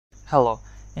Hello.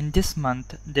 In this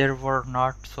month, there were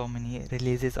not so many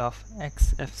releases of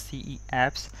XFCE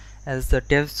apps as the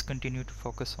devs continue to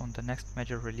focus on the next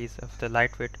major release of the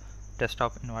lightweight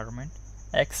desktop environment,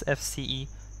 XFCE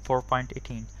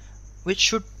 4.18, which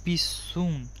should be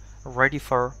soon ready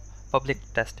for public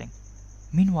testing.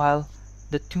 Meanwhile,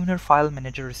 the Thunar file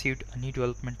manager received a new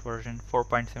development version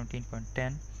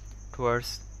 4.17.10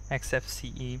 towards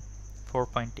XFCE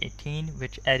 4.18,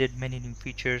 which added many new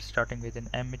features starting with an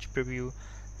image preview,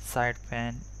 side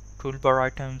pane, toolbar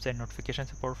items, and notification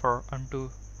support for undo,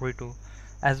 redo,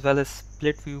 as well as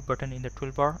split view button in the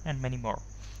toolbar and many more.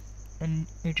 In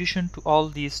addition to all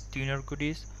these Thunar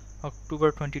goodies,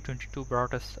 October 2022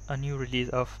 brought us a new release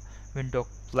of Window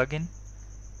plugin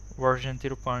version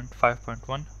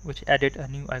 0.5.1, which added a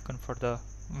new icon for the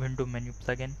window menu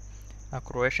plugin, a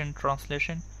Croatian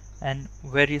translation, and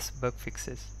various bug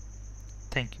fixes.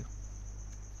 Thank you.